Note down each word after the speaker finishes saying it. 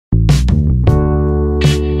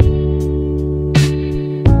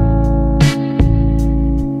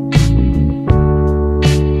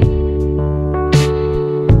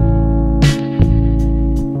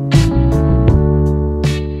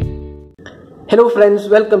Hello friends,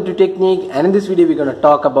 welcome to Technique, and in this video we're going to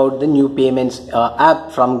talk about the new payments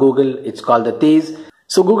app from Google. It's called the Tez.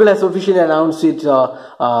 So Google has officially announced its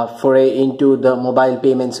foray into the mobile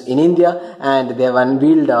payments in India, and they have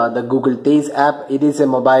unveiled the Google Tez app. It is a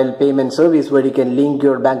mobile payment service where you can link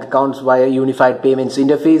your bank accounts via unified payments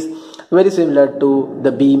interface, very similar to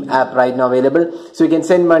the Beam app right now available. So you can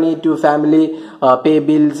send money to family, pay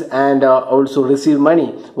bills, and also receive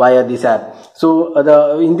money via this app. So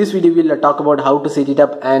in this video we'll talk about how to set it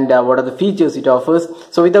up and what are the features it offers.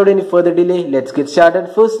 So without any further delay, let's get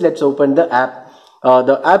started. First, let's open the app.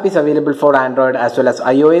 The app is available for Android as well as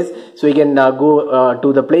iOS. So you can go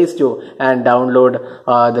to the Play Store and download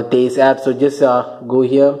the Tez app. So just go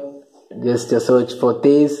here, just search for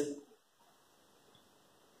Tez.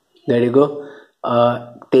 There you go.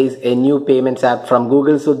 Tez, a new payments app from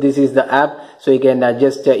Google. So this is the app. So you can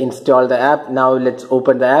just install the app. Now let's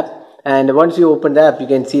open the app. And once you open the app, you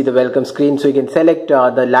can see the welcome screen. So you can select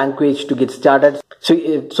the language to get started. So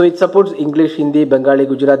it supports English, Hindi, Bengali,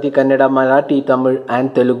 Gujarati, Kannada, Marathi, Tamil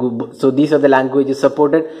and Telugu. So these are the languages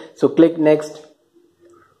supported. So click next.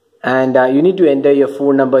 And you need to enter your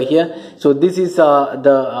phone number here. So this is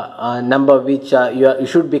the number which you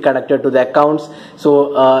should be connected to the accounts. So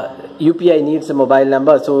UPI needs a mobile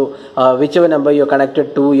number. So whichever number you're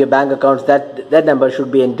connected to your bank accounts, that number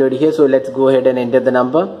should be entered here. So let's go ahead and enter the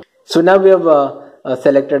number. So now we have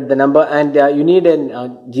selected the number, and you need a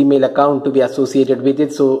Gmail account to be associated with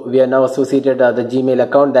it. So we are now associated the Gmail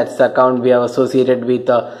account. That's the account we have associated with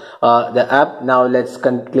the app. Now let's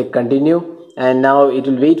click continue, and now it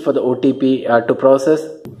will wait for the OTP to process.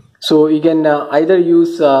 So you can either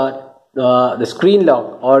use the screen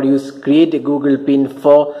lock or create a Google PIN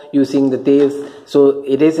for using the Tez. So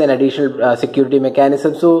it is an additional security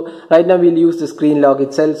mechanism. So right now we'll use the screen lock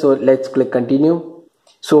itself. So let's click continue.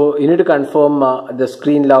 So you need to confirm the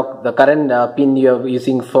screen lock, the current PIN you are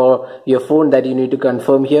using for your phone, that you need to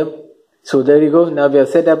confirm here. So there you go. Now we have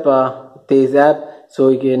set up Tez app. So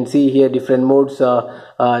you can see here different modes,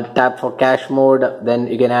 tap for cash mode, then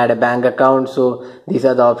you can add a bank account. So these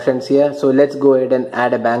are the options here. So let's go ahead and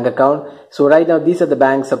add a bank account. So right now these are the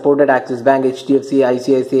banks supported: Axis Bank, HDFC,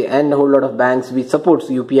 ICICI, and a whole lot of banks which supports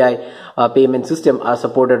UPI payment system are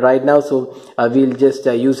supported right now. So we'll just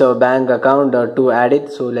use our bank account to add it.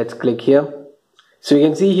 So let's click here. So you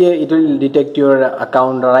can see here it will detect your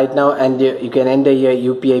account right now, and you can enter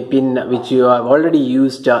your UPI PIN which you have already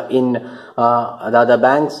used in the other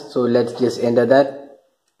banks. So let's just enter that.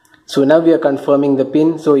 So now we are confirming the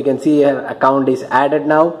PIN. So you can see here account is added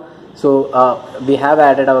now. So we have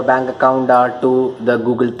added our bank account to the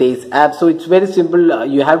Google Tez app. So it's very simple.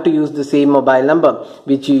 You have to use the same mobile number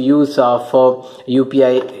which you use for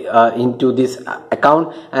UPI into this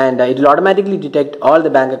account, and it will automatically detect all the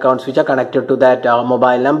bank accounts which are connected to that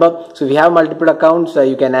mobile number. So if you have multiple accounts,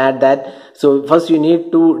 you can add that. So first you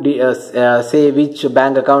need to say which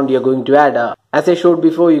bank account you are going to add. As I showed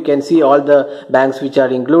before, you can see all the banks which are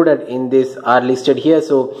included in this are listed here.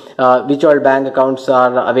 So which all bank accounts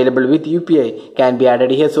are available with UPI can be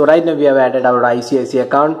added here. So right now we have added our ICICI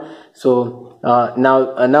account. So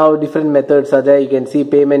now different methods are there. You can see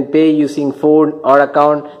pay using phone or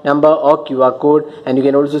account number or QR code, and you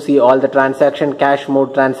can also see all the transaction, cash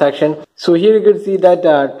mode transaction. So here you can see that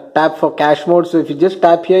tap for cash mode. So if you just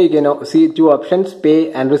tap here, you can see two options,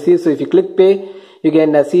 pay and receive. So if you click pay, you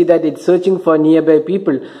can see that it's searching for nearby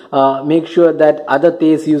people. Make sure that other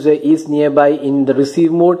Tez user is nearby in the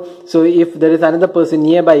receive mode. So if there is another person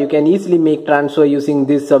nearby, you can easily make transfer using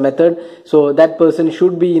this method. So that person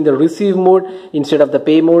should be in the receive mode instead of the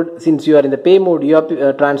pay mode. Since you are in the pay mode, you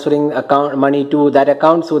are transferring money to that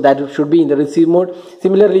account, so that should be in the receive mode.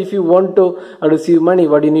 Similarly, if you want to receive money,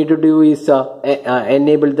 what you need to do is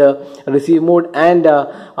enable the receive mode, and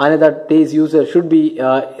another Tez user should be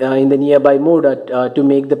in the nearby mode to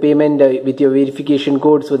make the payment with your verification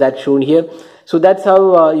code. So that's shown here. So that's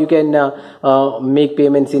how you can make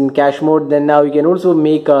payments in cash mode. Then now you can also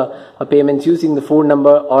make payments using the phone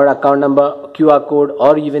number or account number, QR code,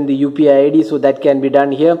 or even the UPI ID. So that can be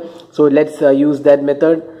done here. So let's use that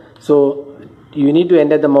method. So you need to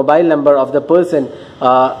enter the mobile number of the person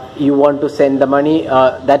you want to send the money.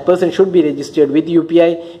 That person should be registered with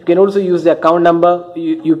UPI. You can also use the account number,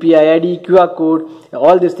 UPI ID, QR code.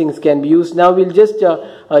 All these things can be used. Now we'll just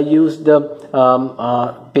use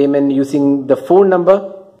the payment using the phone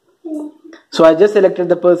number. So I just selected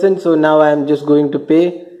the person. So now I am just going to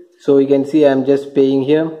pay. So you can see I am just paying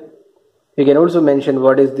here. You can also mention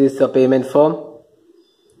what is this payment for.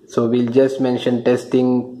 So we'll just mention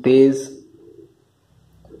testing Tez.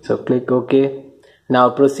 So click OK.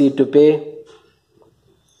 Now proceed to pay.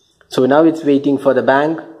 So now it's waiting for the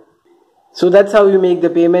bank. So that's how you make the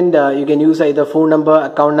payment. You can use either phone number,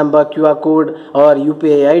 account number, QR code or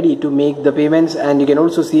UPI ID to make the payments, and you can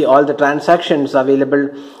also see all the transactions available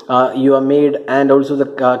you are made, and also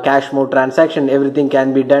the cash mode transaction. Everything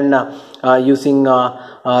can be done using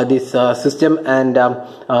this system, and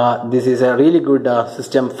this is a really good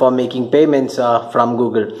system for making payments from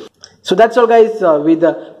Google. So that's all guys, with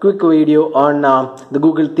a quick video on the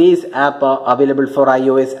Google Tez app available for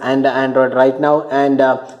iOS and Android right now. And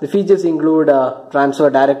the features include transfer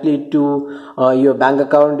directly to your bank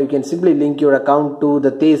account. You can simply link your account to the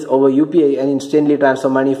Tez over UPI and instantly transfer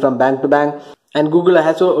money from bank to bank. And Google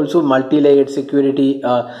has also multi-layered security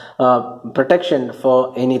protection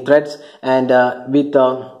for any threats. And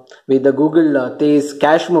with the Google Tez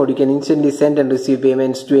cash mode, you can instantly send and receive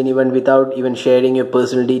payments to anyone without even sharing your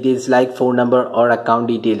personal details like phone number or account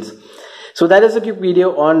details. So that is a quick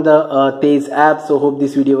video on the Tez app. So hope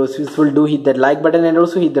this video was useful. Do hit that like button and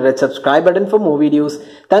also hit the red subscribe button for more videos.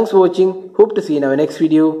 Thanks for watching. Hope to see you in our next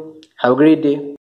video. Have a great day.